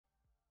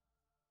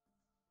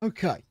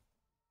Okay,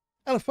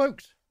 hello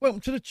folks,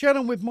 welcome to the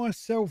channel with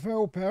myself,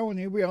 Pal, and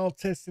here we are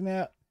testing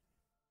out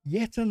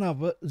yet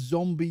another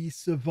Zombie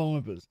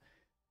Survivors.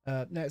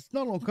 Now it's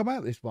not long come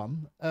out, this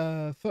one,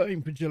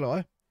 13th of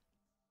July.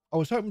 I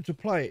was hoping to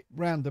play it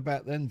round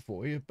about then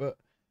for you, but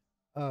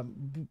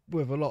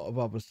with a lot of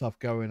other stuff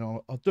going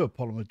on, I do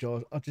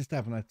apologise. I just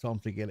haven't had time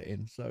to get it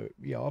in, so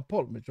yeah, I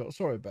apologise.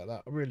 Sorry about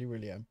that. I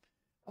really am.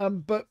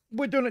 But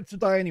we're doing it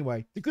today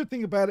anyway. The good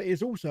thing about it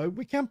is also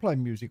we can play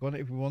music on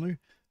it if we want to,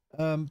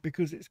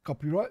 because it's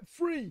copyright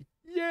free.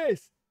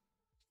 Yes,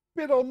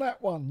 bit on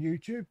that one,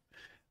 YouTube.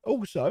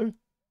 Also,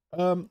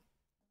 I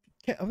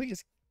think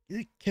is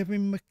it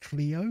Kevin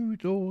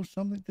MacLeod or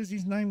something? Does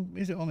his name,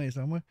 is it on here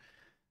somewhere?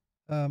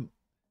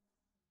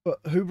 But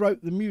who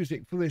wrote the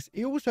music for this?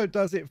 He also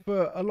does it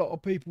for a lot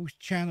of people's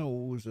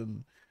channels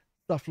and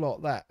stuff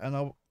like that.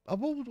 And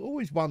I've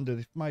always wondered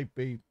if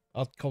maybe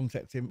I'd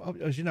contact him.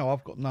 As you know,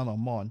 I've got none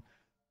on mine,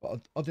 but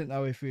I didn't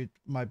know if he'd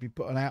maybe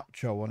put an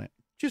outro on it.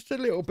 Just a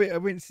little bit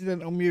of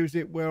incidental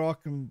music where I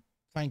can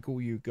thank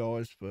all you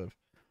guys for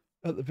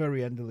at the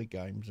very end of the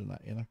games and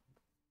that, you know.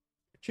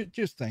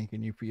 Just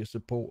thanking you for your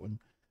support, and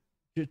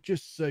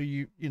just so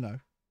you know,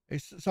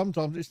 it's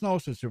sometimes it's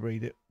nicer to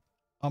read it.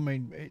 I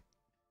mean,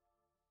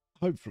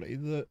 hopefully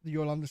that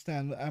you'll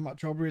understand how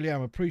much I really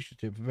am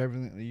appreciative of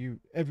everything that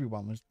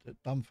everyone has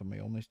done for me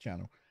on this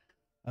channel,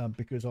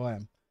 because I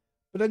am.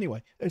 But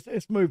anyway,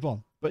 let's move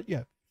on. But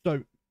yeah,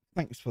 so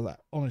thanks for that.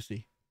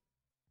 Honestly,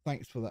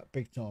 thanks for that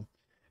big time.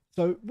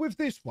 So with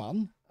this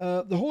one,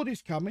 the Horde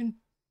is coming,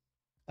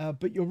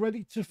 but you're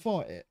ready to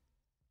fight it.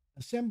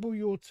 Assemble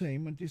your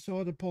team and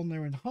decide upon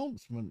their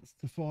enhancements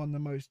to find the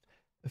most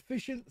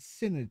efficient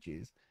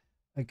synergies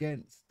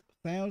against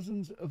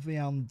thousands of the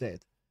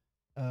undead.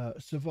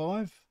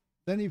 Survive,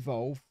 then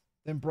evolve,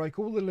 then break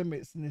all the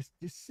limits in this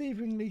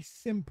deceivingly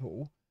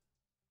simple,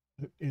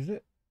 is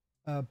it?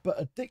 But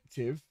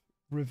addictive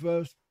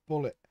reverse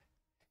bullet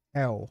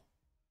hell.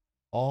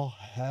 Oh,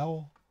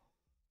 hell.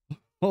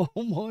 Oh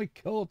my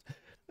God.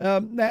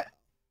 Now,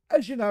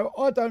 as you know,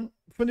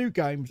 for new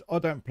games, I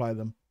don't play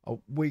them.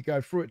 We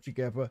go through it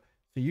together,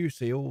 so you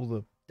see all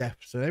the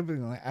deaths and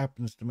everything that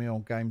happens to me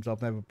on games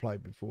I've never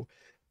played before.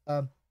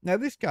 Now,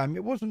 this game,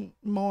 it wasn't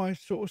my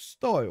sort of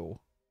style.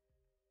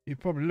 You're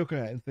probably looking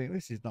at it and think,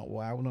 this is not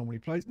what Al normally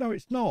plays. No,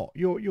 it's not.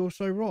 You're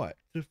so right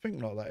to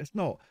think like that. It's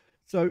not.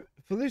 So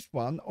for this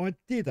one, I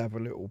did have a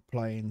little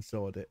play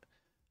inside it.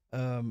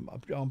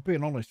 I'm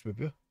being honest with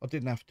you. I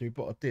didn't have to,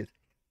 but I did.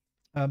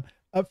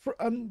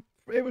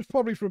 It was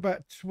probably for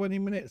about 20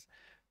 minutes.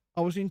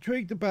 I was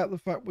intrigued about the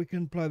fact we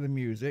can play the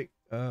music,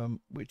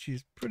 which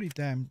is pretty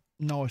damn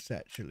nice,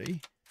 actually.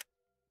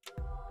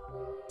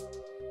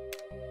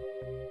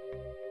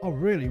 I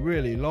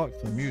really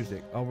like the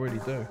music. I really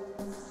do.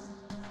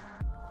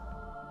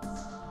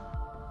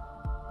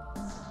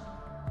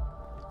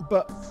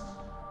 But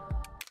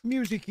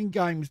music in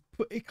games,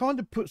 it kind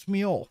of puts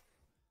me off.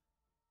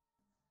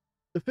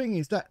 The thing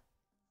is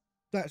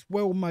that's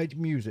well-made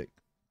music.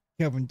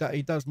 Kevin,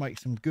 he does make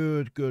some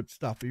good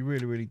stuff. He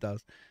really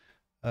does.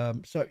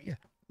 So yeah,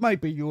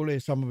 maybe you'll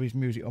hear some of his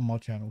music on my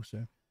channel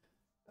soon.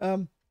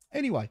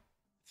 Anyway,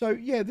 so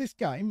yeah, this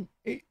game,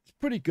 it's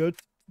pretty good.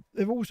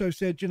 They've also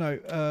said, you know,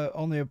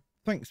 on their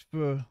thanks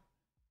for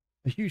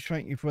a huge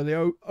thank you for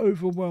the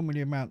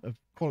overwhelming amount of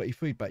quality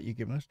feedback you've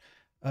given us.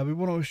 We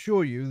want to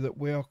assure you that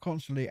we are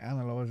constantly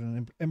analysing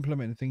and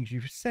implementing things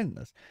you've sent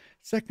us.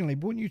 Secondly,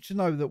 we want you to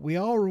know that we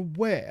are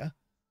aware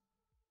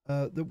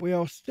that we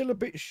are still a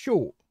bit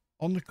short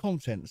on the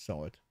content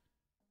side,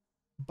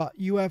 but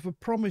you have a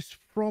promise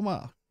from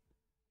us,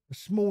 a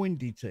small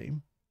indie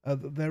team,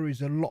 that there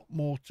is a lot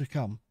more to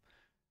come.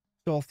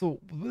 So I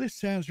thought, well, this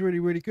sounds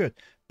really good.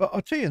 But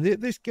I'll tell you,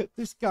 this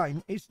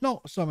game, it's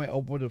not something I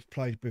would have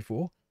played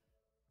before.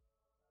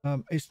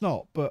 It's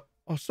not, but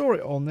I saw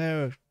it on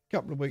there a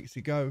couple of weeks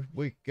ago,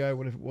 week ago,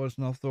 whatever it was,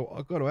 and I thought,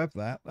 I've got to have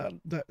that.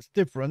 That's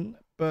different,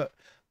 but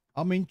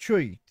I'm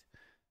intrigued.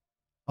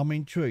 I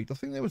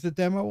think there was a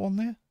demo on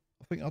there.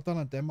 I think I've done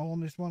a demo on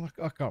this one.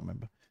 I can't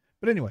remember.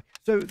 But anyway,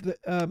 so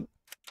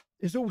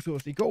there's all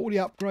sorts. You got all the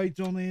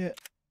upgrades on here,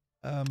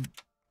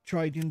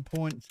 trading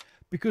points.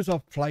 Because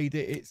I've played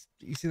it,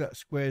 you see that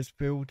squares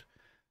filled.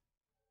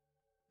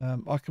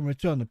 I can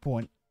return the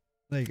point.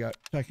 There you go,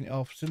 taking it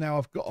off. So now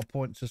I've got a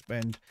point to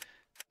spend,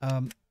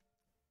 and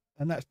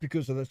that's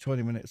because of the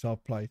 20 minutes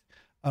I've played.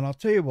 And I'll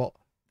tell you what,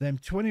 them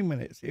 20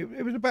 minutes,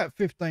 it was about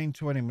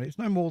 15-20 minutes,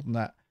 no more than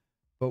that.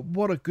 But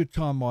what a good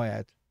time I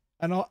had.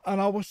 And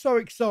I was so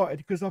excited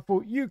because I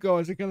thought you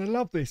guys are going to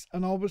love this,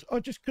 and I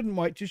just couldn't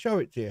wait to show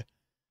it to you.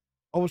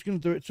 I was going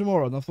to do it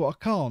tomorrow, and I thought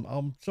I can't.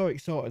 I'm so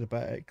excited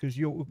about it because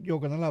you're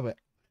going to love it.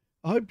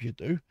 I hope you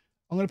do.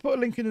 I'm going to put a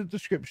link in the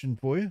description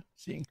for you,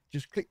 so you can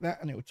just click that,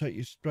 and it will take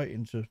you straight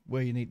into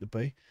where you need to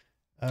be.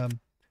 So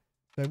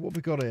what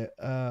we got here?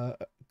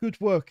 Good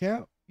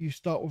workout. You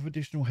start with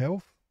additional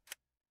health.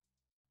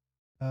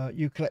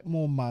 You collect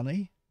more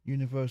money.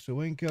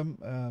 Universal income,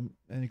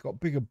 and you've got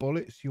bigger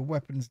bullets. Your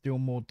weapons deal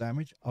more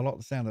damage. I like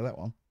the sound of that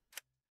one.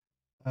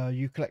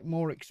 You collect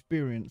more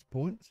experience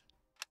points.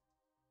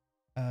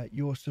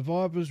 Your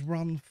survivors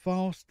run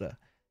faster.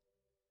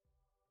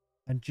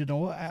 And do you know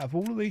what? Out of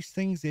all of these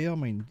things here, I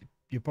mean,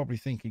 you're probably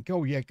thinking,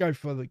 oh yeah, go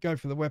for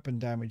the weapon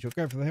damage, or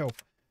go for the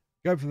health,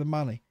 go for the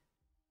money.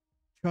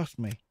 Trust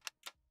me,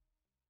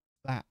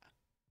 that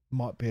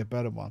might be a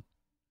better one.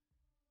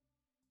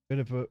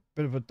 Bit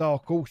of a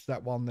dark horse,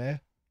 that one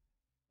there.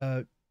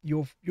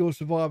 Your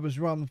survivors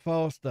run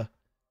faster.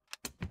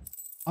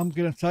 I'm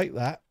gonna take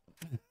that.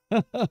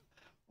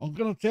 I'm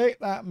gonna take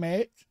that,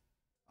 mate.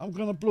 I'm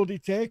gonna bloody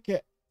take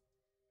it.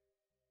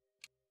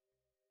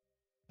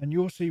 And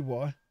you'll see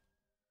why.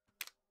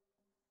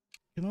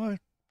 Can I?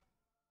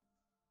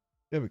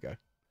 There we go.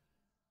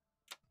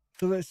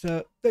 So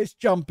let's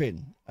jump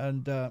in,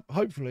 and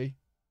hopefully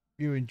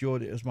you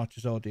enjoyed it as much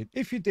as I did.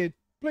 If you did,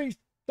 please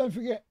don't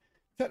forget,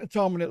 take the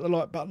time and hit the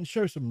like button,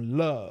 show some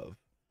love.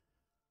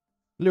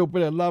 A little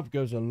bit of love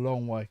goes a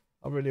long way.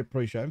 I really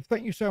appreciate it.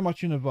 Thank you so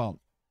much in advance.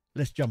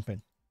 Let's jump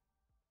in.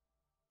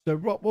 So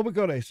what we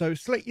got here? So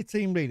select your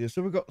team leader.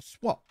 So we've got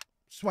swap,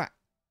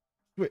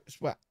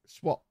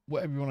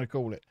 whatever you want to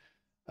call it.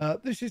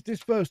 This is this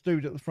first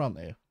dude at the front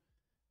here.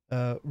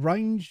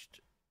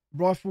 Ranged,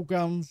 rifle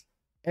guns,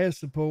 air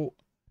support,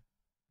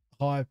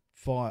 high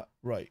fire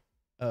rate.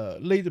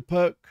 Leader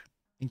perk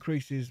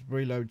increases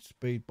reload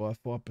speed by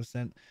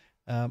 5%.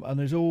 And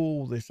there's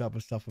all this other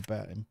stuff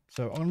about him.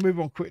 So I'm going to move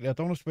on quickly. I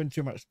don't want to spend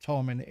too much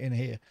time in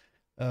here.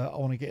 I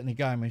want to get in the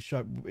game and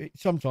show it.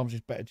 Sometimes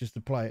it's better just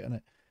to play it, isn't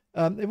it?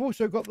 They've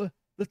also got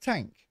the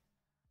tank.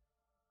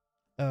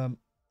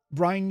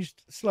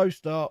 Ranged, slow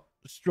start,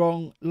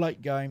 strong,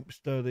 late game,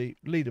 sturdy,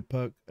 leader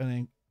perk, and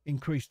then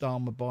increased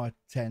armor by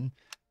 10.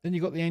 Then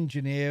you've got the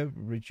engineer,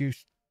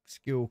 reduced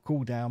skill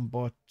cooldown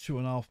by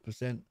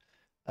 2.5%.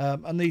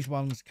 And these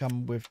ones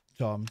come with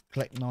time.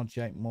 Collect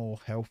 98 more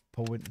health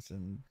points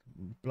and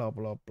blah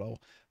blah blah.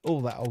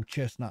 All that old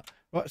chestnut.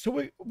 Right, so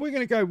we're going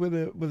to go with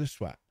a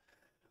SWAT.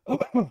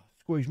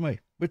 Squeeze me.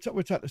 We'll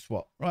take the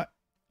SWAT. Right.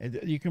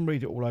 You can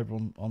read it all over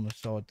on the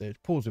side there.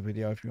 Pause the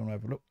video if you want to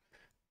have a look.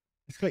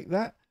 Let's click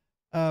that.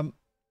 And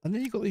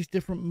then you've got these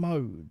different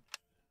modes.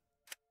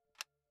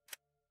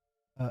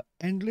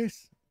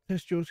 Endless.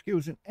 Test your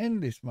skills in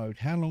endless mode.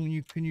 How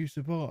long can you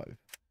survive?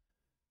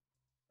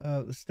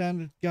 The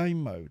standard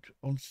game mode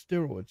on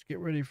steroids. Get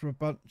ready for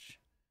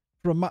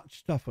a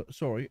much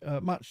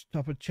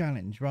tougher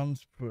challenge.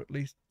 Runs for at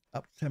least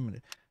up to 10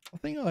 minutes. I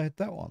think I had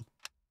that one.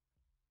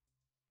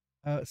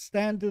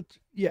 Standard,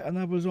 yet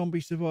another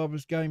zombie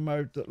survivors game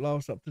mode that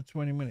lasts up to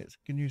 20 minutes.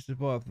 Can you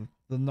survive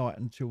the night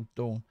until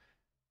dawn?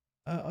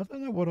 I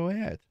don't know what I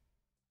had.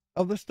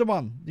 Oh, that's the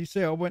one. You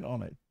see, I went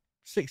on it.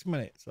 6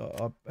 minutes.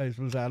 This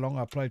was how long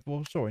I played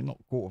for. Sorry, not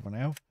a quarter of an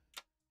hour.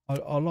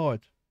 I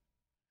lied.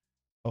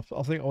 I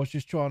think I was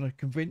just trying to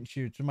convince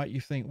you to make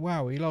you think,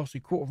 wow, he lasted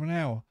a quarter of an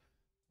hour.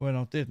 When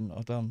I didn't.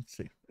 I done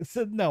 6. I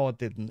said, no, I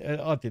didn't.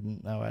 I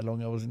didn't know how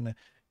long I was in there.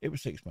 It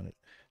was 6 minutes.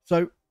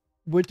 So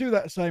we'll do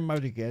that same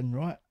mode again,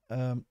 right?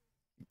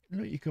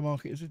 Look, you can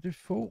mark it as a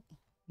default.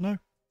 No?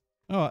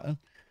 All right,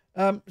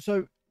 then.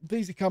 So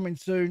these are coming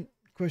soon.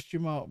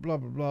 Question mark, blah,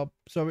 blah, blah.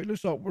 So it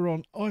looks like we're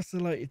on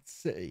isolated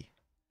city.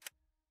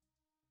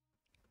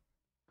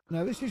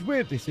 Now, this is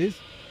weird, this is.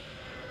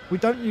 We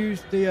don't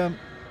use the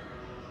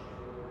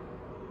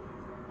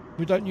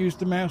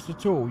mouse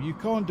at all. You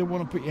kind of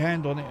want to put your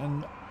hand on it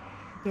and it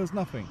does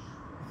nothing.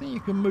 I think you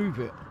can move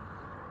it.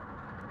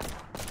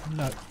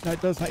 No,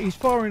 it does not. He's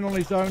firing on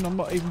his own. I'm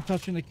not even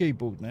touching the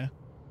keyboard now.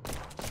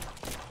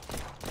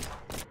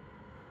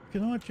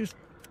 Can I just...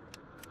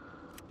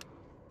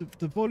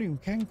 The volume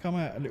can come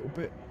out a little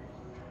bit.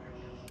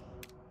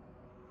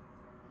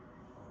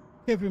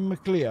 Kevin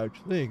MacLeod.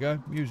 There you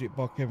go. Music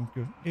by Kevin.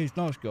 He's a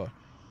nice guy.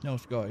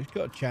 Nice guy. He's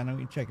got a channel.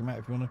 You can check him out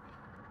if you want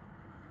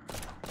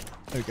to.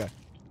 There we go.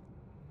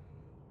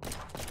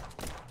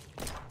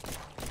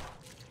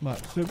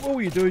 Right, so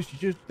all you do is you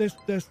just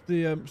that's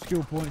the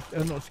skill points,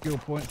 not skill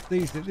points.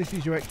 This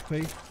is your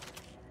XP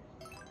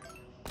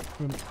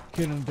from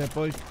killing dead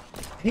boys.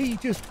 He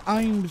just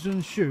aims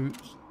and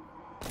shoots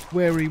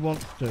where he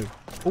wants to.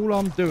 All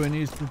I'm doing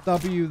is the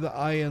W, the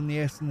A, and the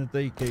S and the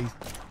D keys.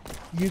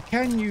 You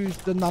can use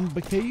the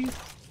number keys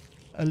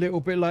a little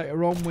bit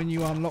later on when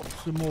you unlock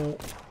some more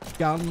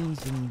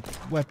guns and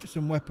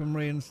some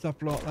weaponry and stuff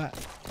like that.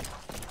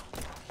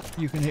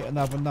 You can hit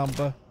another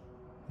number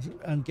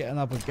and get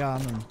another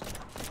gun, and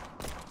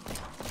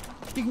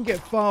you can get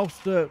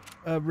faster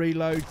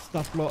reload,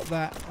 stuff like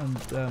that,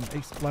 and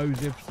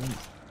explosives. And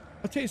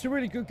I tell you, it's a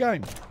really good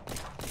game.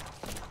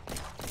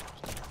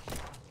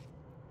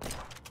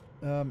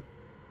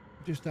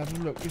 Just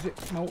having a look. Is it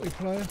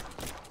multiplayer?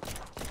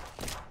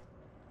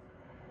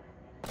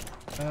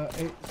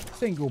 It's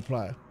single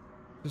player.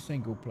 It's a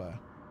single player,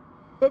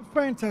 but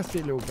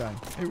fantastic little game.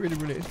 It really,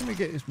 really is. Let me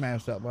get this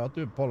mouse up. Well, I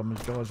do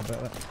apologise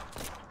about that.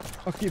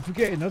 I keep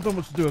forgetting. I don't know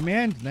what to do with my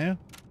hand now.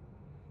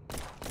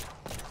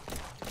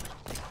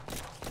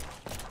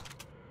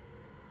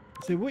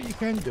 See, what you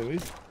can do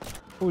is,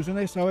 oh, it's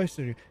an SOS.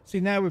 See,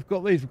 now we've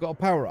got these. We've got a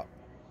power up.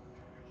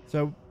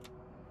 So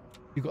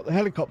You've got the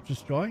helicopter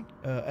strike.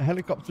 A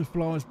helicopter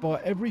flies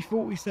by every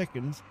 40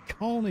 seconds,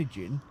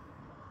 carnaging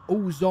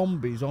all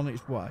zombies on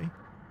its way.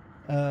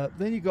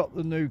 Then you got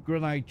the new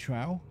grenade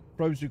trail.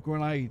 Throws a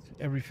grenade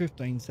every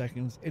 15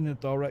 seconds in a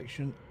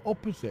direction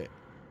opposite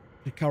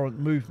to current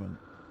movement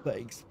that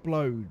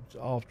explodes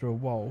after a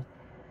while.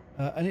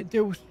 And it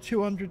deals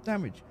 200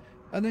 damage.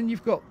 And then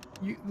you've got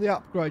the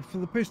upgrade for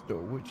the pistol,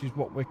 which is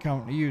what we're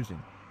currently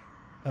using.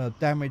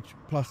 Damage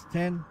plus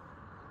 10.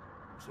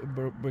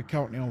 So we're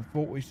currently on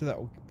 40, so that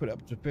will put it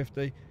up to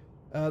 50.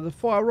 The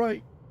fire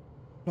rate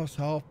plus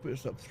half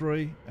puts up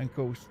 3, and of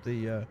course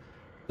the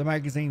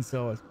magazine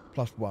size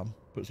plus 1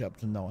 puts it up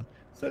to 9.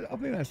 So I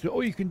think that's it.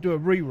 Or you can do a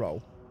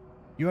re-roll.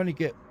 You only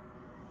get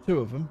 2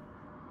 of them,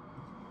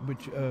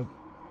 which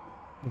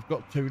we've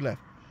got 2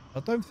 left. I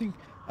don't think,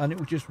 and it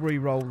will just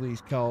re-roll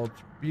these cards.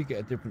 You get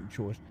a different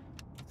choice.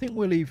 I think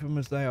we'll leave them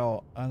as they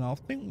are, and I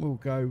think we'll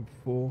go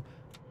for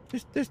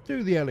let's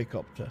do the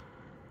helicopter.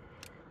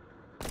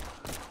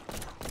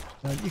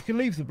 Now, you can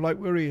leave the bloke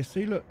where he is.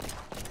 See, look.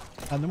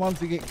 And the ones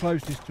that get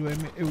closest to him,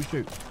 he'll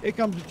shoot. Here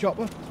comes the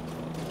chopper.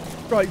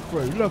 Straight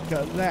through. Look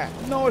at that.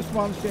 Nice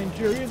one,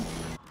 Centurion.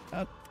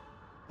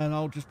 And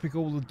I'll just pick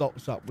all the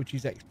dots up, which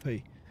is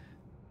XP.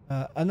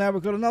 And now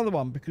we've got another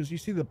one, because you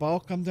see the bar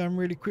come down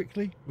really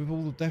quickly with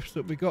all the deaths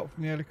that we got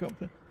from the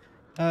helicopter.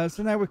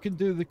 So now we can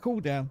do the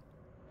cooldown.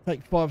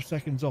 Take 5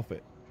 seconds off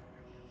it.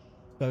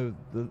 So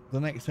the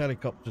next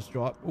helicopter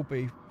strike will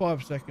be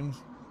 5 seconds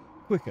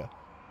quicker,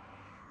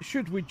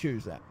 should we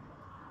choose that.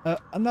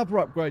 Another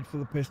upgrade for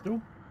the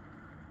pistol,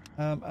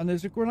 and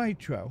there's a grenade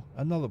trail,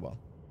 another one.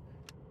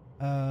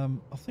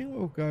 I think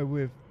we'll go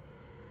with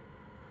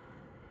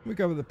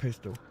the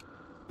pistol.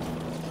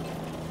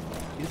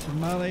 Get some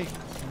money,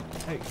 some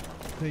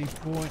XP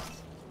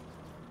points.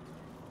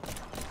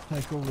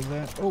 Take all of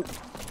that. Oh,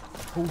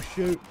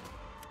 shoot.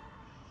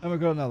 And we've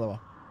got another one.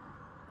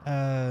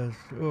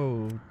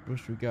 Where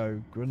should we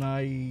go?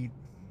 Grenade.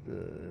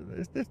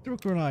 Let's do a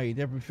grenade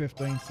every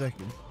 15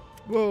 seconds.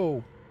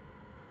 Whoa!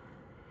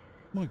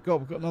 My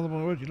God, we've got another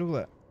one already.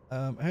 Look at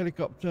that.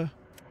 Helicopter.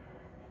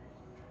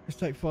 Let's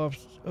take 5.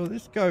 Oh,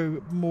 let's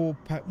go more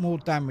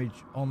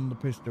damage on the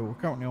pistol. We're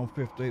currently on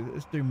 50.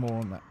 Let's do more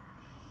on that.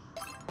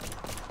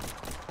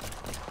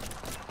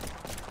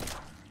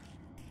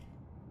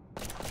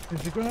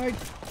 There's a grenade.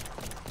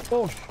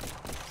 Bosh!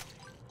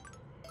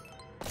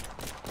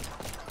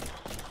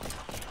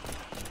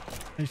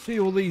 You see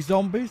all these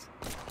zombies?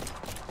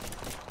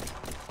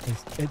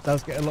 It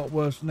does get a lot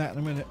worse than that in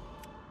a minute.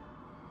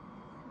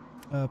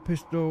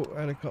 Pistol,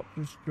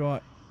 helicopter,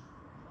 strike.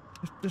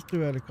 Let's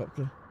do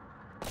helicopter.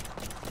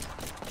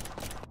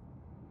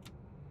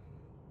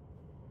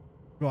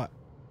 Right.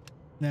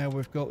 Now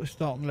we've got, let's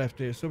start on the left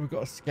here. So we've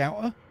got a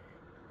scouter,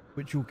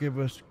 which will give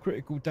us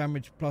critical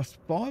damage plus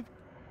 5.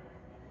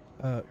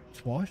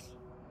 Twice.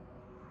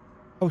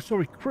 Oh,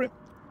 sorry, crit.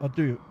 I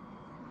do.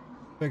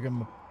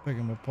 Begging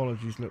my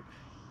apologies. Look.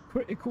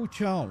 Critical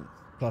chance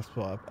plus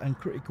 5 and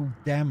critical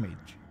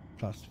damage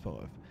plus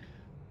 5.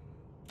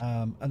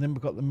 And then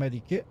we've got the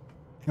medikit,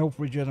 health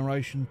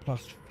regeneration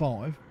plus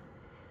 5,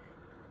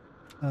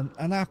 and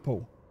an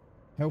apple,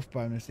 health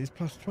bonuses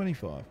plus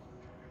 25.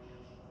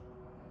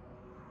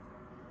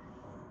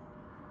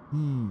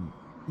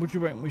 What do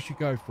you reckon we should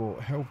go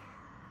for? Health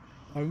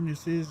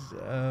bonuses?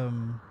 I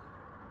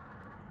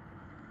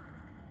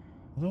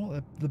don't know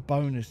what the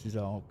bonuses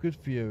are. Good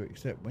for you,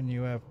 except when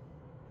you have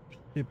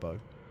Sibbo.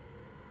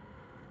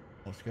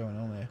 What's going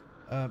on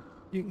there?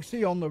 You can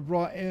see on the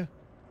right here,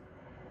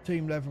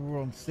 team level we're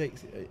on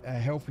 6.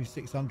 Health is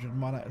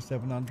 601 out of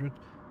 700.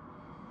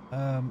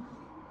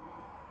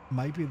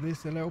 Maybe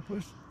this will help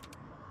us.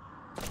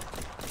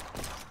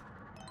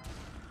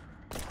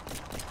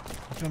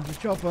 Here comes the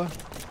chopper.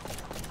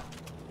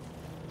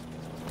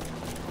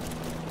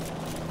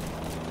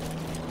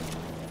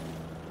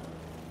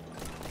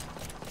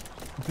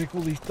 Pick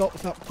all these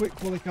dots up quick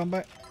before they come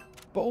back.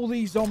 But all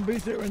these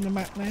zombies that are in the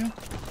map now,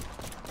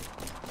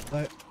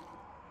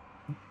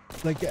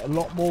 they get a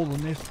lot more than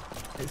this.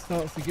 It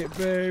starts to get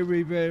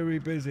very, very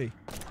busy.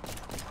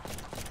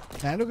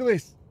 Now look at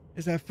this.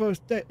 It's our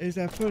first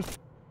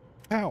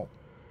POW.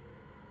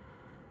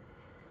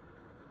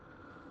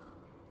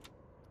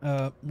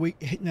 Now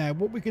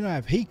what we're going to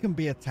have, he can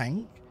be a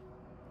tank.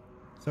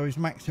 So his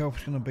max health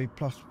is going to be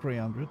plus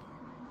 300.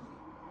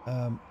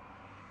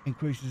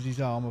 Increases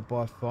his armor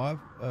by 5.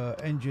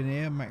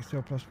 Engineer, max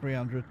health plus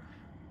 300.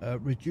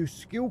 Reduce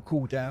skill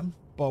cooldown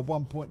by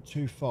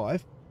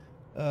 1.25.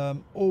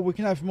 Or we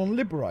can have him on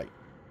Liberate.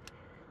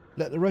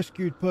 Let the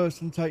rescued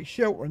person take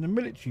shelter in the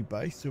military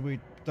base so we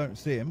don't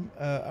see him,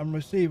 and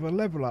receive a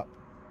level up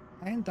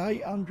and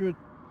 $800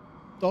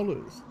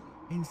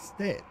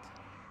 instead.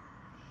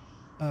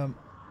 I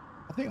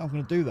think I'm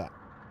going to do that.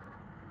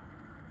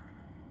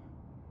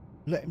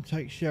 Let him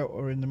take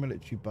shelter in the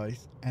military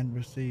base and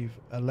receive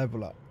a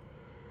level up.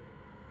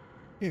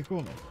 Yeah, go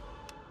on then.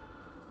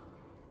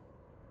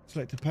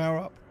 Select a power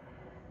up.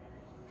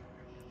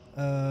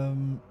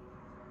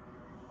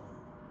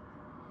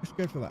 Let's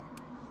go for that.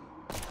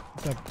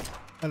 Let's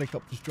have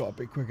Helicopters drop a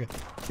bit quicker.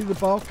 See the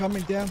bar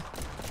coming down?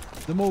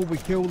 The more we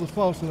kill, the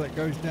faster that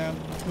goes down.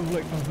 Oh,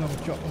 look, there's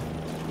another chopper.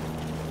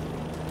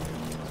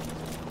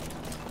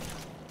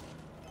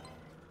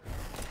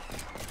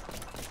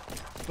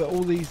 But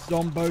all these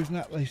zombos and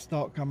that, they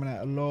start coming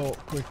out a lot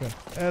quicker.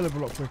 A hell of a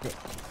lot quicker.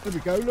 There we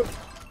go, look.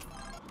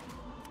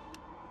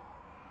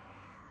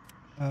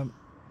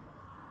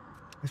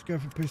 Let's go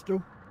for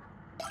pistol.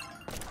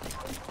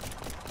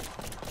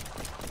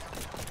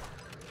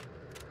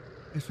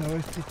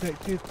 SOS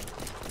detected.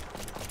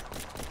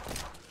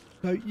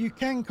 So you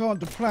can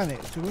kind of plan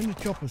it. So when the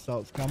chopper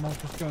starts to come, I'll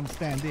just go and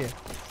stand here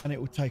and it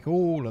will take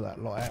all of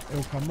that light out.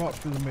 It'll come right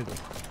through the middle.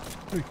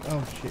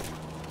 Oh shit.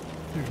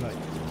 Too late.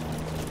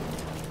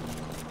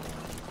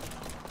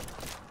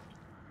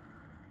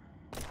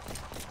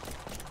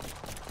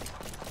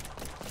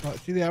 Right,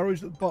 see the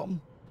arrows at the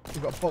bottom?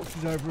 We've got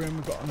boxes over here and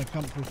we've got an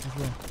accomplice as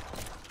well.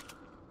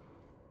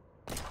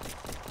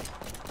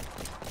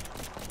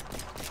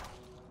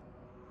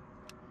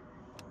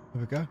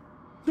 There we go.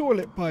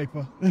 Toilet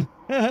paper.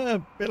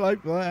 Bit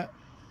late for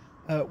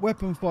that.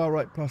 Weapon fire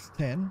rate plus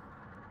 10.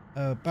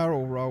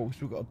 Barrel rolls,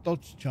 we've got a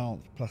dodge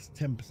chance plus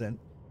 10%.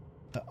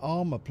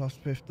 Armor plus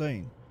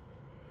 15.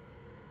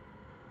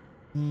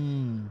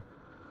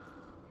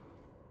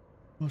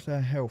 What's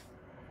our health?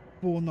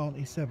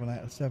 497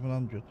 out of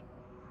 700.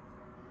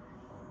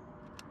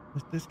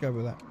 Let's go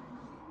with that.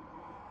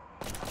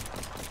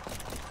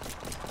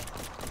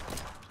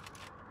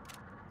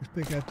 Let's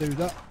pick our dude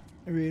up.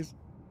 There he is.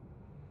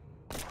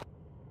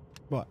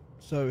 Right,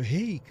 so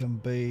he can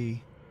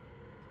be...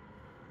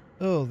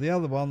 Oh, the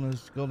other one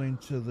has gone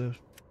into the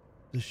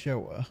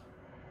shelter.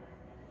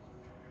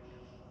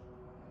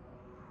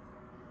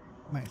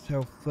 Max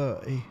health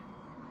 30.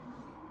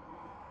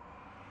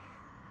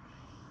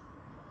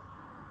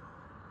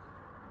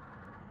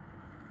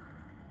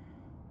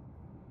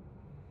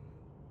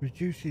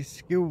 Reduces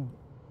skill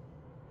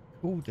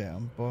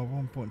cooldown by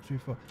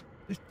 1.25.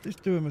 Let's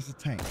do him as a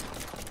tank.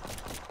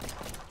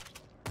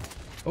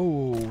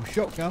 Oh,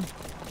 shotgun.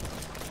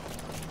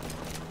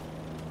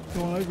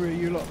 Come on over here,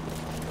 you lot.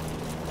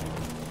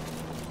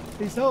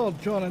 It's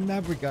hard trying to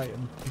navigate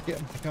them to get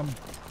them to come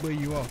where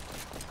you are.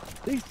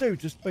 These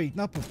dudes are speeding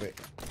up a bit.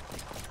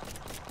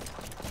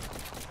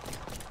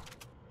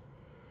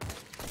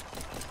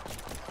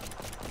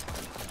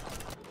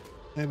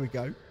 There we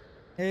go.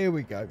 Here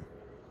we go.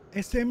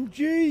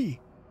 SMG!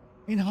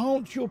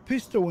 Enhance your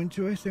pistol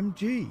into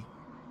SMG.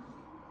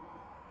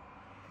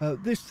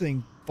 This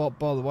thing, by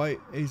the way,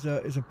 is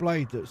a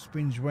blade that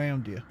spins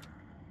round you.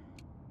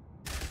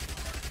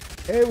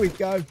 Here we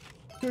go.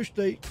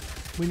 Kushti.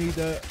 We need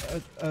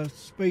a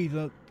speed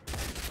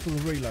for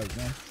the reload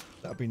now.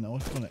 That'd be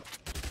nice, wouldn't it?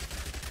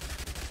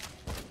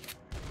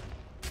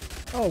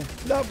 Oh,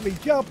 lovely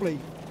jubbly.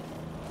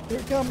 Here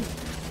it comes.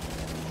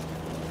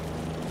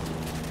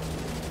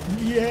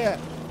 Yeah.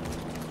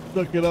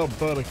 Suck it up,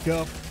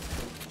 buttercup.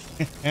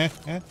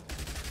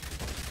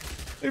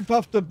 Who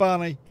puffed the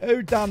bunny?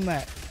 Who done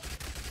that?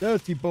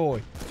 Dirty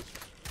boy.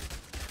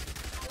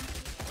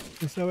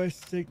 SOS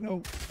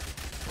signal.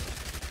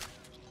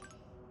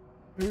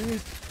 Here he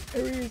is.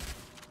 Here he is.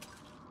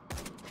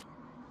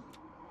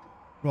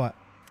 Right.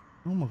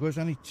 Oh my god, there's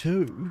only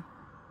 2.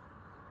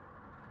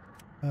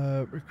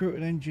 Recruit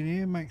an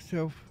engineer, max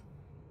self.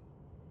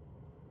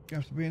 You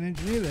have to be an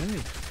engineer then,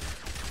 isn't he?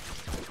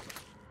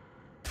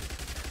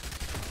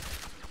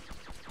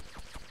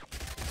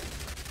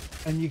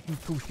 And you can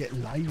of course get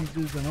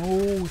lasers and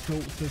all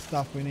sorts of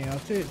stuff in here. I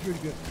see it's really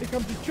good. Here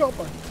comes the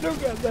chopper.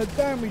 Look at the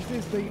damage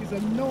this thing is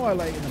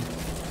annihilating them.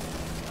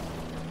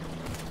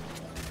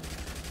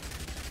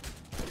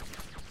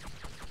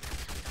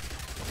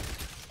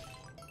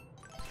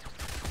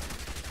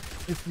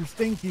 There's some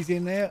stinkies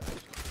in there.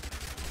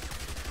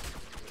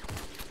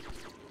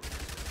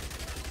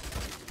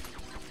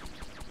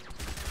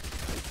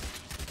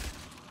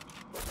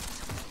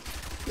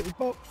 Little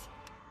box.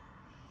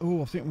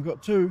 Oh, I think we've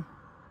got 2.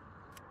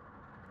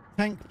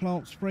 Tank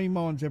plants 3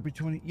 mines every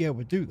 20. Yeah,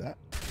 we'll do that.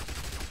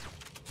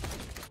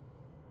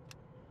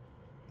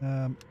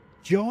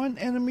 Giant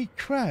enemy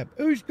crab.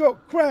 Who's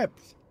got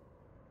crabs?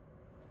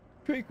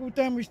 Critical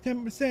damage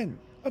 10%.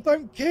 I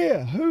don't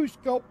care. Who's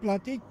got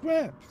bloody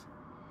crabs?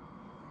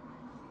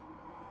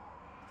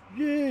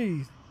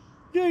 Jeez.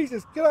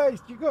 Jesus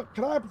Christ, you got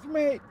crabs,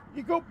 mate.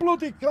 You got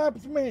bloody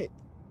crabs, mate.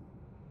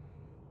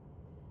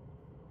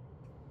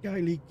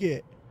 Gaily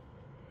get.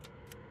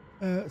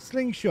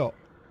 Slingshot.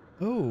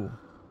 Oh.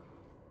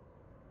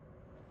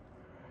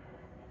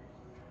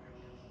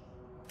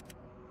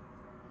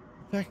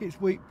 Attack its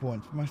weak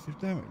points for massive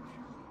damage.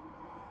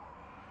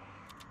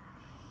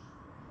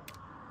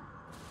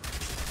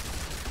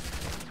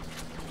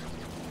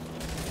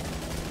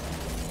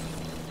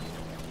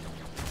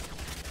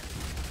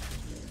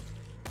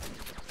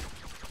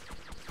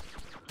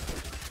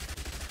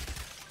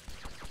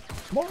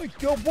 My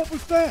god, what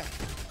was that?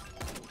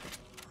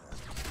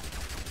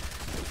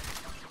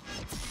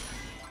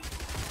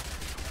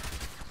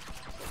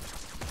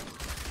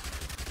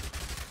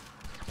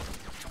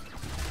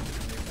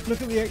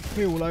 Look at the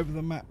XP all over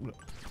the map. Look.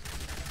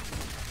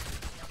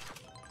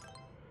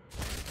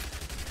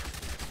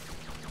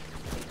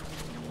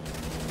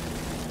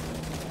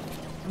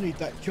 need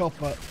that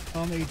chopper.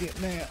 I need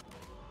it now.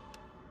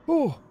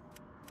 Oh,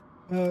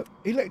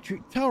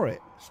 electric turret.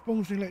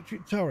 Spawns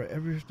electric turret.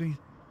 Everything.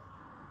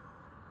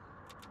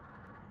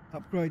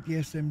 Upgrade the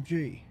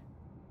SMG.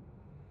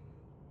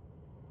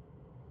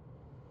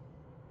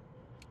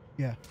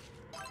 Yeah.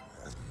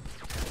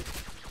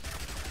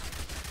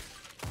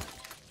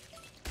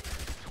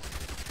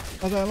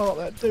 I don't like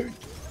that dude.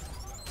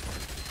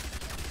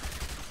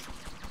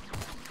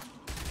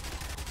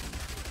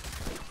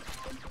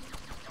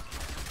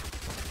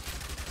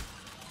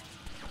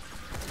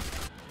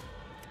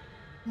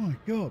 My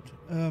God.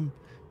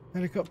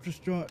 Helicopter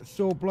strike,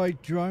 saw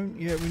blade drone.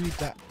 Yeah, we need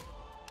that.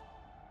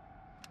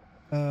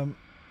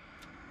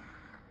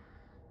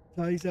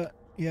 Taser.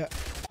 Yeah.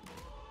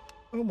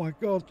 Oh my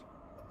God.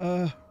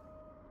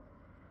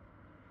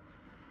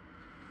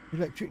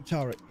 Electric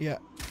turret. Yeah.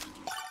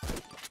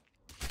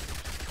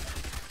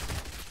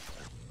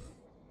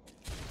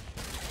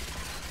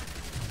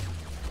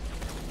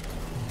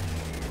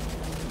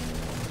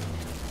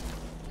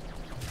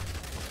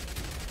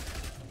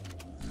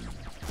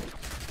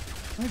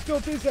 Oh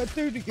God, there's that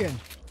dude again.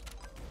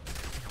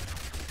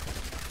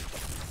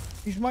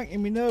 He's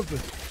making me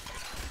nervous.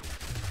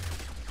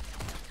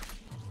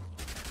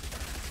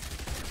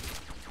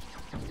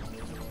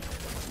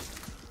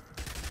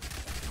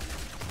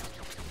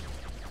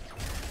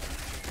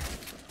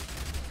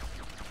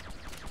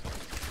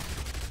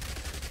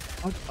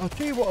 I'll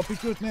tell you what would be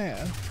good now,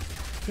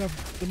 to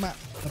have the map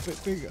a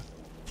bit bigger.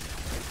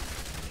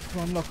 To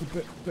unlock a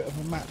bit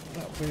of a map,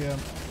 that would be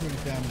really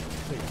damn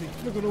sexy.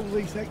 Look at all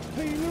these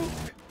XP, look!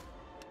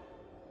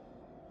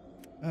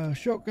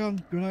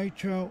 Shotgun, grenade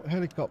trail,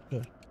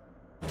 helicopter.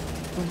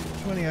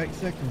 28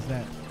 seconds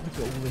now. Look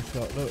at all this,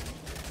 like, look.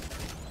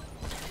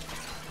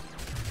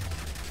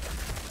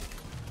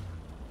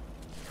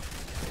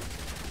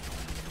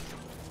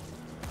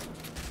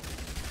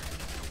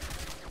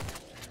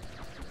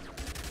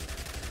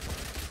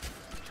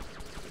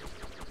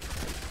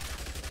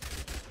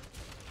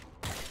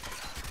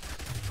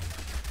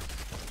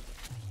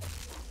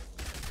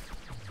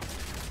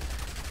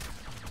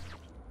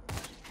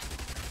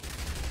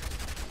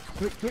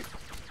 Quick, quick.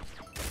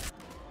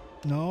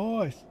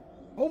 Nice.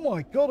 Oh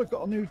my God, I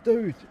got a new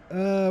dude.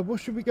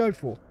 What should we go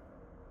for?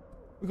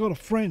 We got a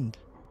friend.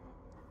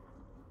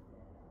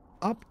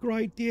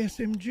 Upgrade the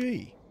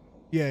SMG.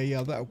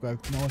 Yeah, that'll go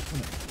nice,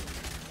 won't it?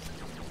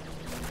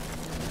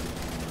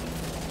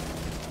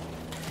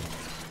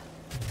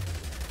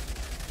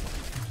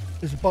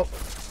 There's a bot.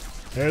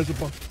 There's a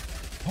bot.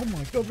 Oh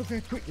my God, look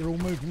how quick they're all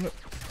moving. Look.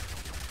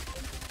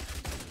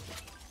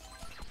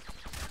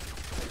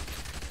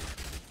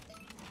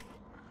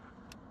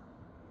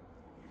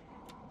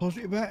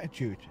 Positive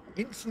attitude.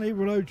 Instantly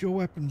reload your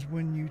weapons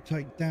when you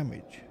take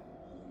damage.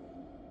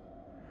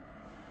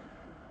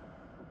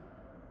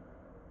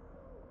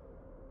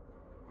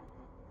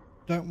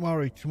 Don't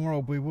worry, tomorrow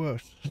will be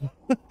worse.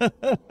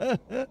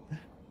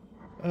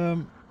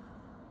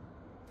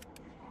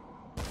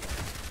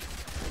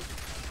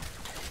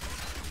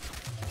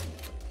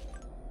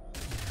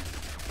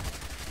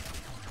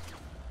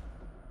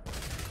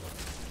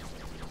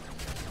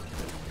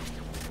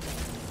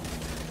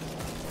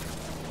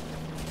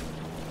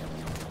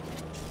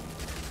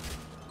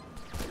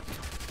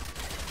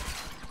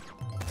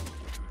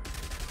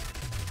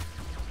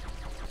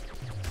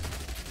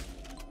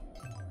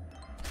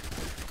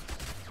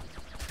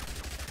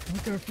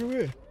 Go through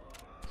here.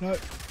 No.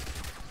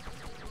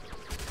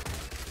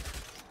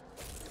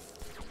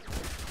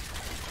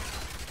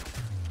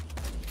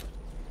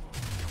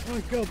 Oh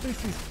my God,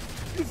 this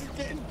is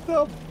getting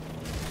tough.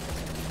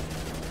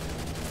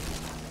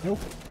 Nope.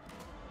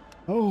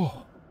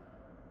 Oh.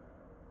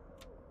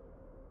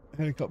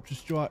 Helicopter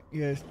strike.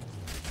 Yes.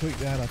 Tweak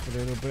that up a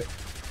little bit.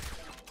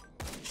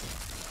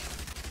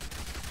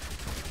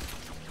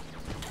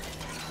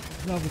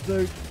 Another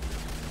dude.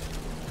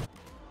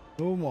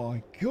 Oh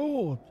my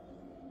God.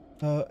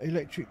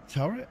 Electric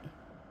turret,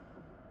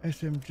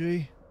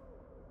 SMG.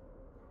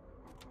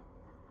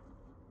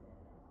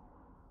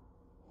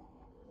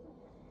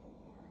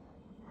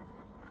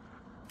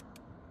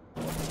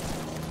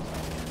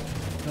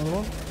 Another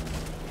one.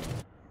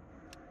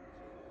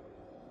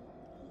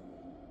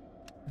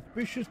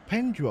 Suspicious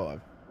pen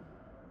drive.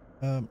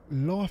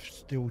 Life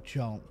steal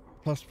chance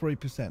plus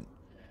 3%.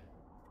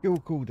 Skill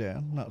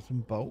cooldown, nuts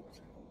and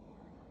bolts.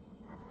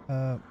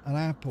 An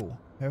apple.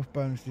 Health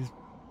bonuses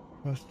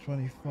plus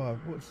 25.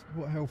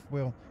 What health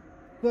will?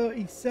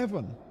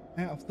 37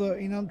 out of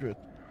 1300.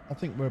 I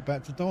think we're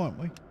about to die, aren't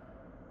we?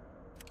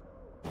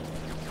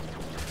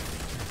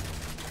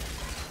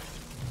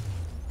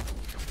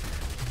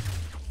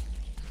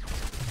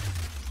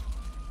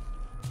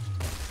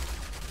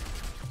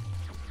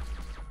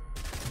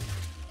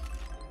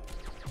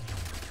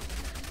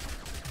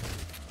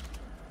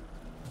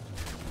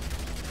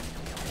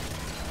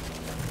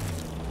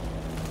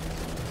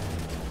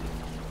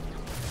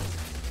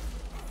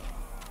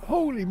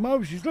 Holy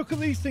Moses, look at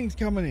these things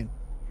coming in.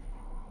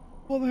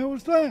 What the hell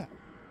was that?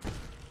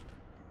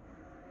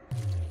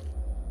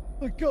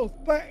 My God,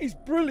 that is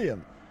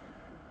brilliant.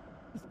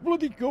 It's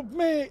bloody good,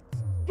 mate.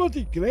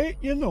 Bloody great,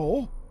 you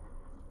know.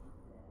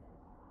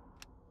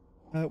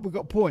 We've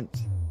got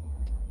points.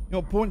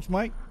 You got points,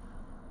 mate?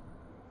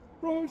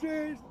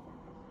 Roses.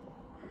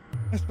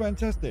 That's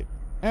fantastic.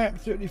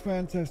 Absolutely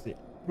fantastic.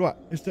 Right,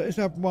 let's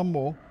have one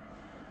more.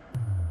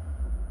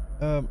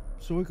 So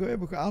we've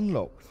got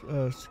unlocked.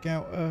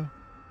 Scouter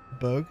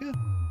burger.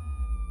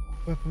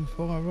 Weapon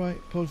fire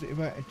rate. Positive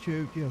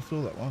attitude. Yeah, I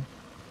saw that one.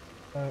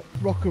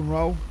 Rock and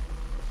roll.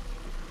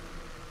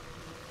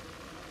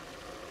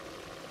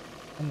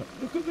 And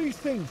look at these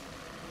things.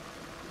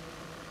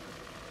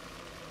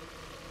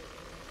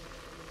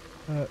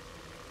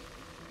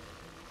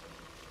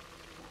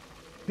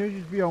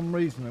 Changes beyond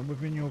reason and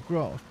within your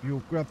grasp.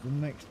 You'll grab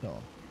them next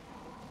time.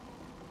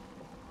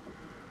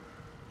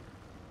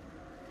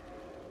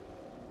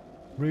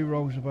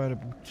 Rerolls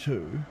available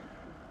too.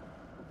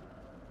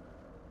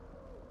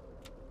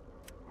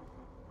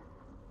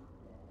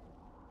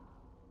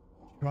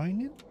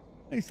 Training?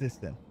 What is this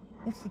then?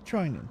 What's the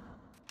training?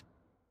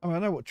 I mean, I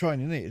know what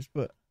training is,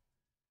 but...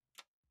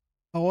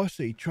 Oh, I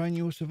see. Train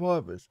your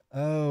survivors.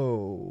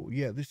 Oh,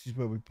 yeah, this is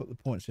where we put the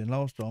points in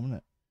last time, isn't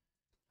it?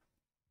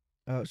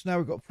 So now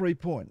we've got 3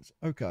 points.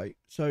 Okay,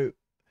 so,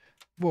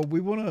 well, we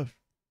want to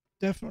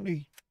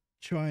definitely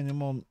train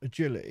them on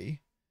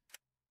agility.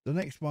 The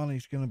next one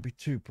is going to be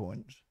 2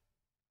 points.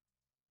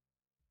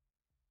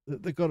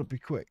 They've got to be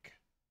quick.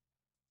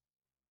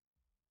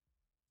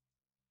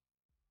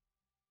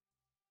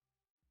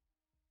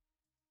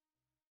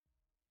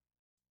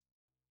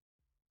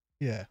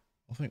 Yeah,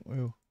 I think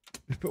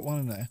let's put one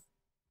in there.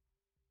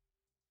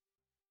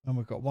 And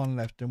we've got one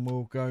left, and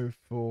we'll go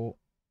for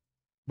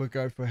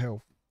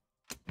health.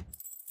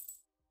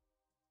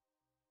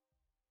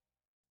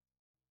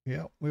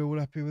 Yeah, we're all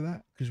happy with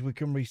that because we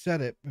can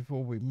reset it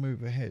before we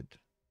move ahead.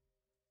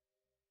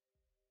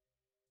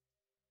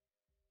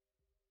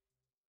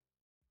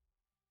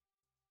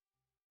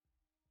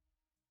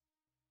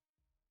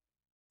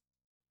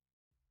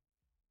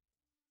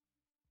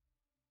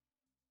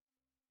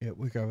 Yeah,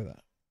 we go with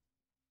that.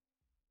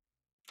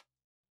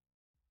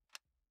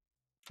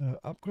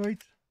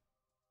 Upgrade.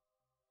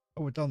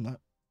 Oh, we've done that.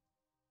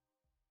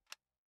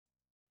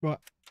 Right.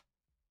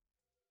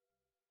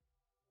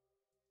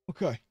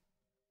 Okay.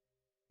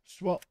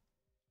 Swap.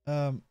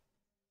 Yeah, I'm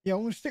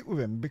gonna stick with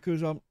him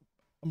because I'm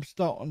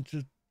starting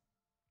to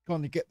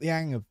kind of getting the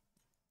hang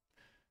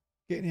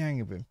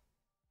of him.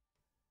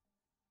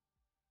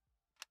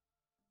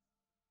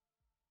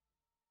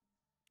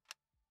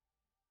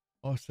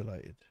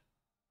 Isolated.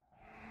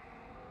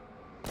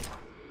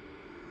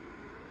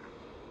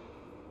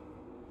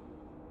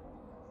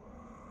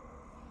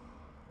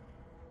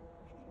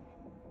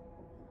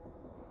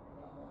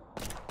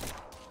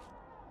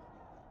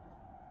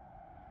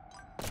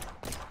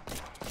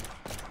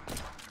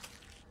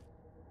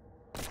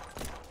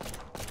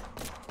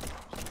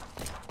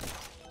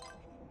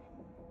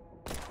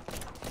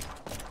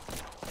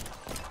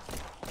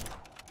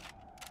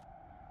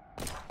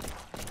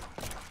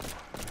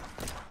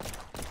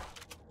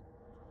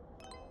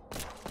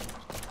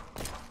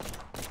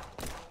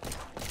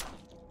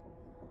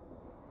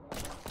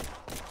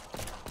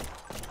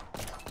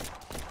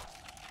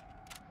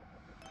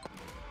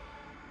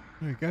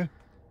 There you go.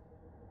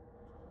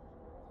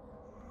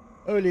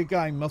 Earlier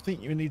game, I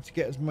think you need to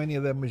get as many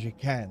of them as you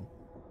can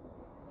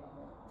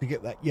to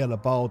get that yellow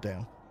bar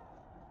down.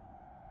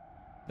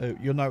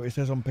 You'll notice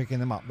as I'm picking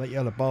them up, that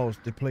yellow bar is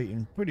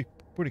depleting pretty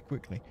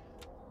quickly.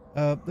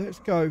 Let's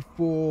go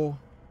for,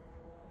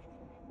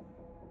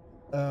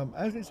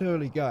 as it's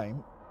early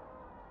game,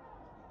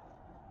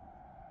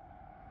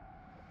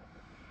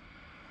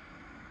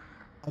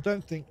 I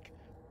don't think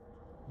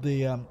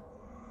the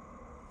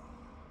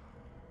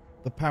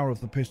power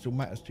of the pistol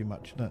matters too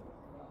much, does it?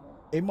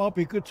 It might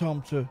be a good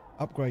time to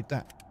upgrade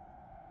that.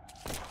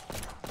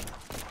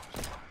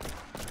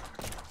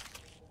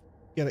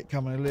 Get it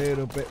coming a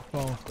little bit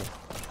faster.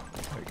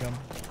 There it comes.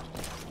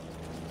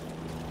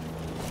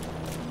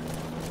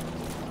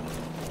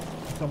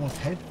 Someone's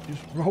head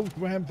just rolled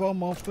around by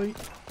my feet.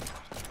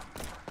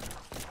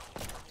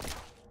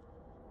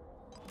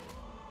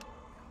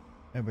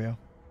 There we are.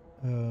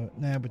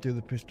 Now we do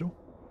the pistol.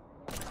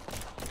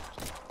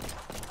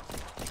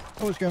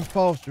 Oh, it's going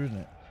faster, isn't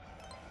it?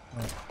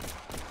 Right.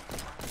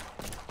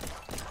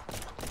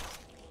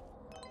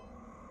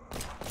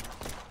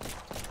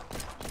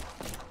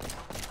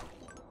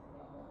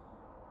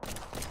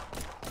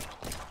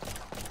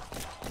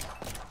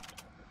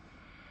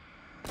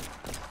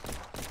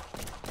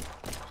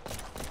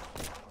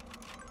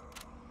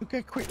 Look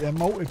how quick they're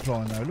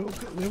multiplying though. Look,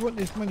 there weren't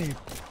this many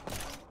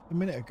a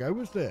minute ago,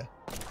 was there?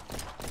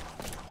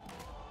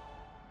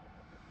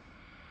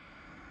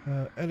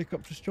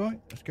 Helicopter strike.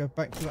 Let's go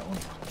back to that one.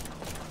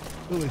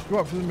 Look at this,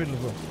 right for the middle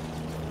of them.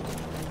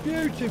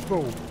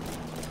 Beautiful.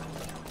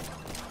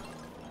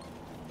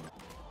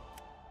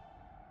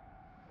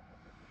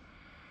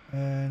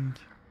 And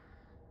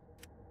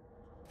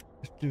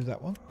let's do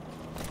that one.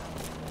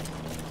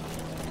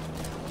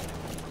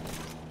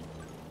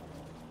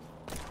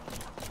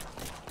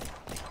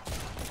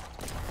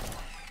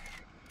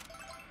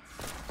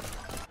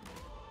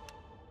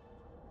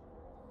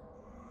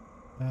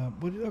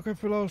 What did I go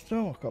for last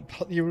time? I can't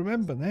bloody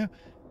remember now.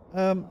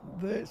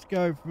 Let's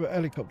go for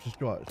helicopter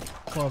strikes.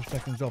 5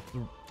 seconds off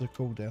the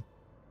cooldown.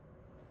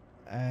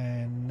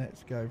 And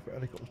let's go for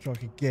helicopter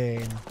strike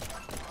again.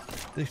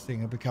 This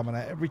thing will be coming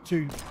out every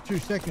two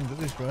seconds at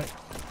this rate.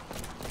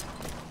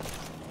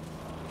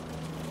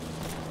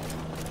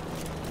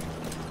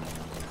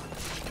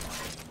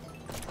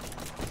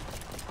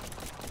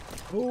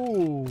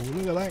 Oh,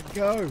 look at that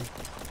go.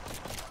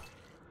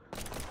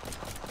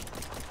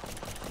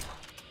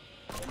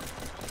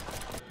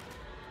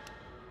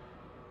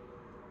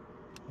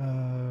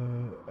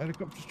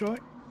 Helicopter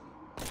strike.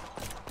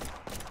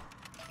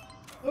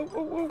 Oh,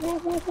 whoa, whoa, whoa,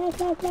 whoa, whoa,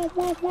 whoa, whoa,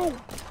 whoa, whoa.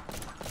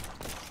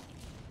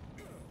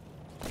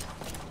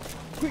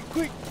 Quick,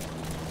 quick.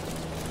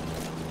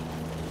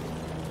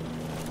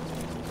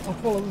 I'll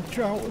follow the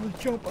trail with the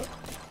chopper.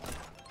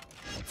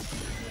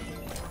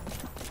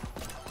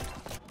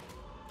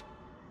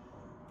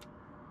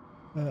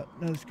 Now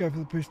let's go for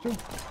the pistol.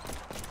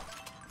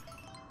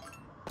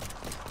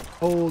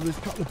 Oh, there's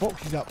a couple of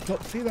boxes up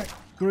top. See that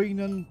green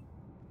and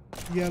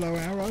yellow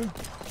arrow?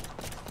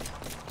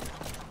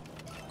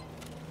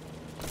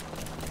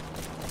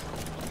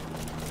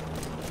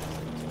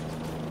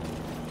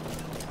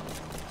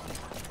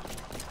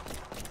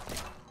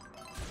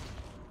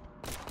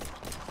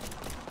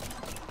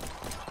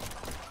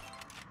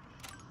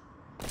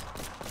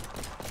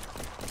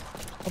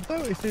 I've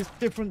noticed there's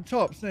different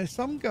tops. Now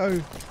some go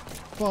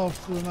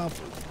faster than others.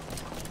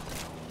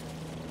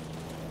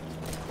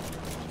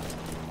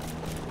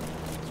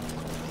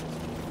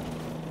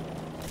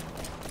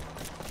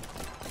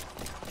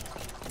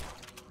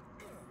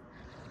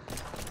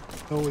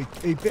 Oh,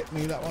 he bit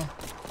me, that one.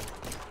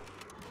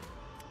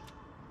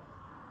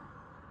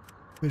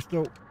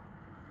 Pistol.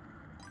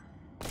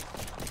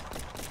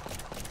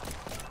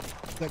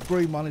 That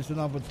green one is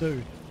another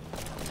dude.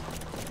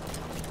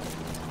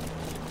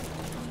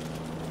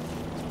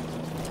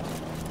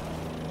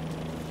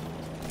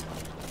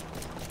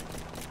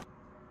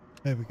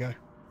 There we go.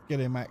 Get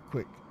him out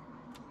quick.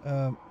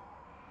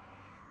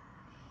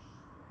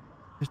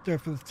 Let's go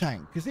for the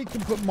tank, because he can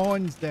put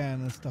mines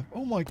down and stuff.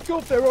 Oh my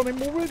god, they're on him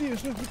already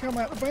as soon as we come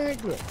out the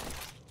bag, look.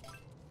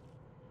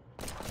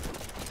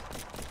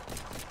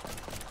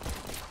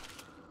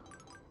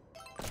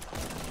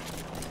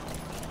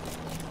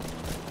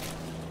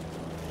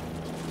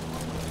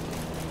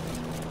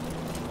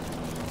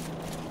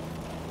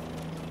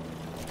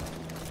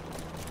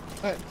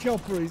 That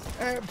chopper is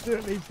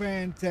absolutely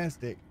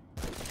fantastic.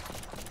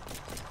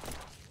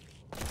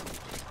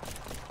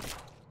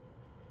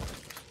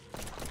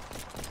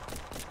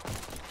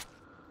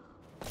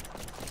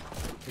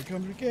 Here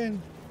comes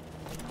again.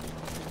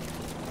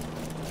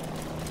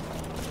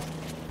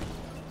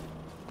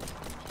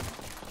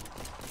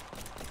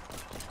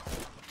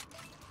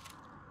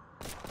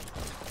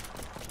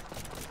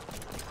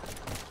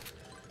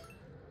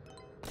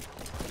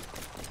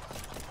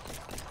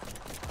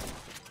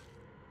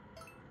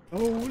 Oh,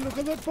 look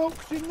at that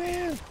box in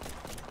there.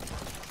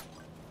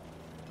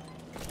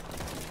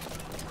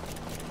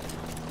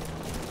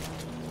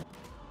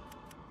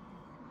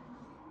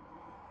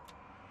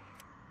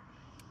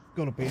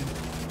 Gotta be in.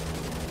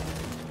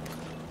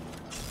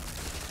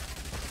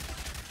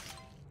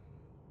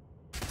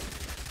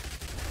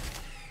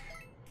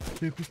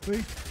 Super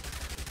speed.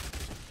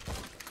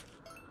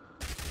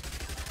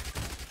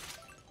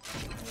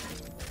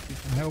 Get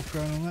some health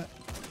going on that.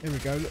 Here we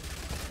go, look.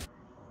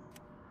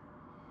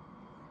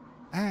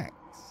 Axe.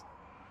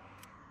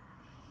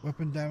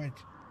 Weapon damage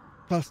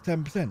plus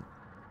 10%.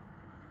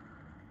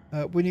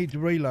 We need to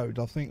reload,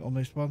 I think, on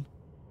this one.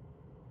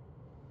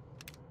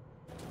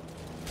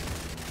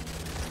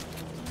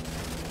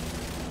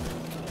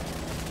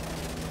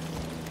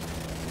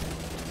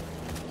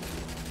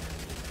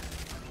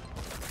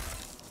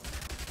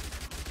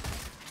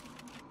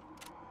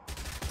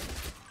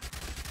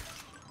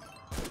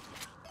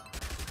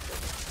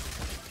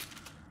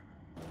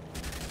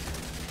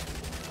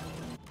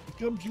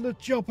 Comes the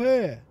chop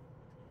here.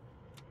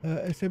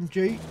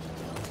 SMG.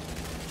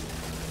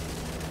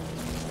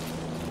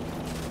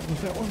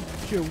 What's that one?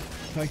 Shield.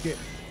 Take it.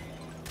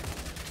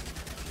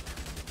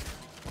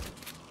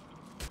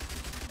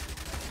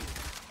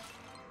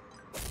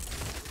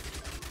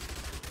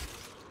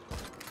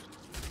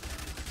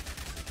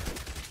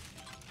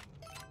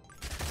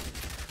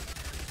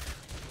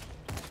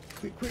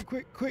 Quick, quick,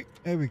 quick, quick.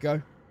 There we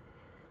go.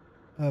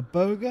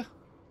 Burger.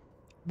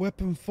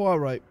 Weapon fire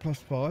rate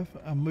 +5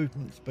 and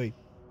movement speed.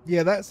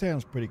 Yeah, that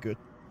sounds pretty good.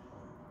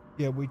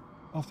 Yeah,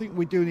 I think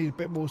we do need a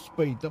bit more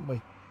speed, don't we?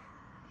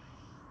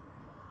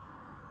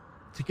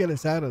 To get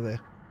us out of there.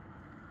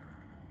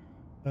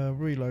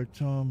 Reload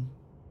time.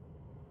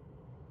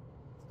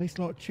 Tastes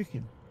like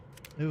chicken.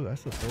 Oh,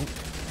 that's a thought.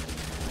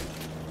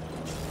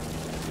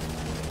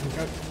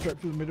 Go straight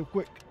through the middle,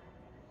 quick.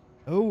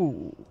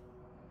 Oh.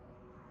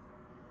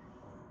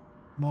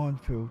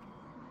 Minefield.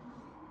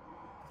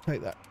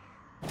 Take that.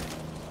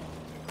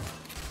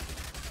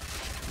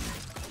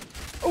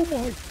 Oh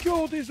my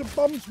god, there's a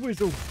bum's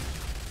whistle.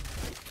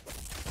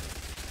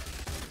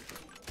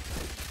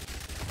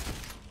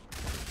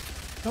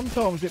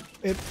 Sometimes it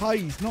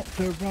pays not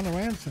to run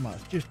around so much,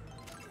 just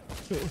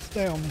sort of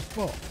stay on the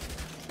spot.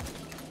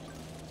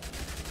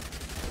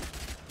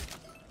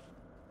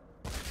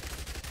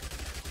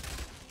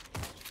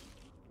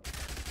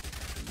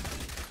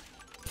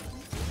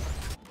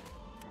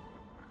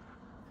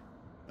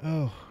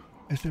 Oh,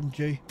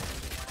 SMG.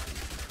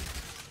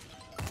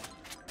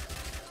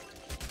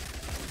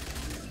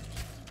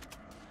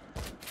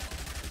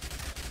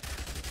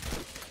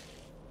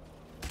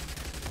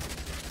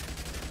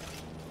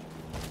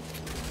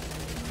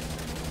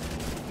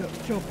 Got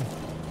the chopper.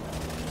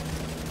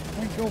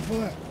 Thank God for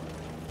that.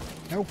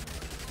 Help.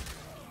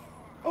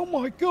 Oh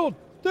my God,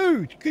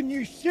 dude, can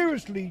you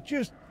seriously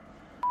just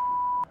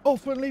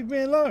off and leave me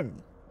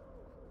alone?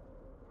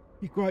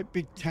 You great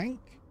big tank.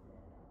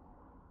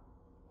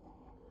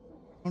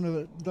 Oh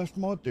no, that's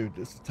my dude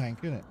that's the tank,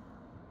 isn't it?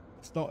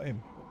 It's not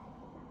him.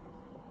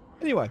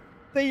 Anyway,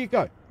 there you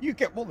go. You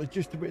get what the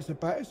gist of it's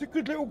about. It's a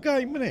good little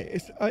game, isn't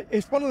it?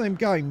 It's one of them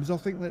games, I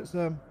think, that's,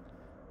 you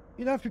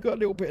know, if you've got a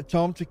little bit of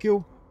time to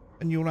kill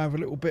and you'll have a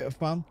little bit of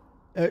fun.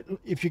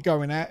 If you're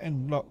going out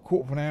in like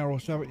quarter of an hour or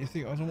so and you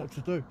think, I don't know what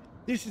to do.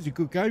 This is a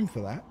good game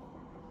for that.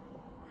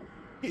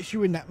 Gets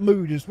you in that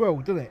mood as well,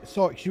 doesn't it?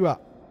 Psychs you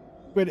up.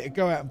 Ready to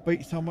go out and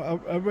beat someone.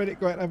 Ready to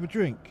go out and have a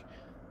drink.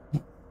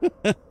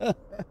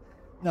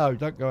 No,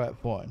 don't go out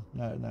fighting.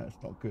 No, it's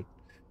not good.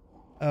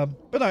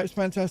 But no, it's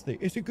fantastic.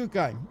 It's a good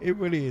game. It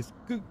really is.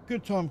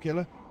 Good time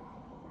killer.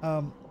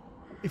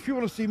 If you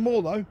want to see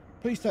more though,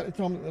 please take the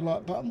time to hit the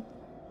like button.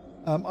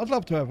 I'd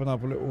love to have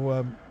another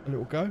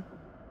little go.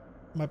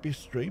 Maybe a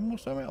stream or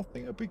something. I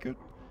think it'd be good.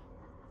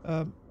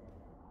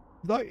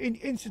 Though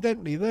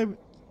incidentally,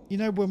 you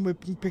know, when we've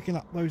been picking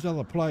up those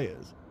other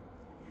players,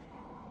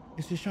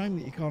 it's a shame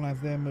that you can't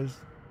have them as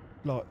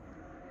like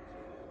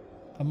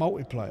a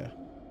multiplayer.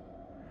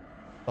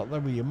 Like they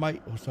were your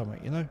mate or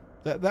something, you know?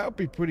 That would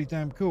be pretty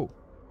damn cool.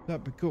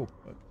 That'd be cool.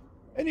 But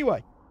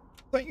anyway,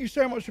 thank you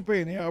so much for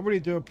being here. I really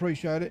do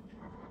appreciate it.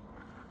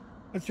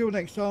 Until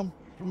next time,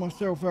 from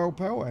myself, Al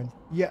Pal, and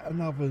yet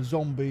another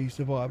zombie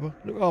survivor.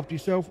 Look after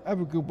yourself,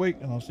 have a good week,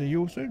 and I'll see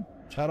you all soon.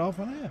 Ta-ra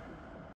for now.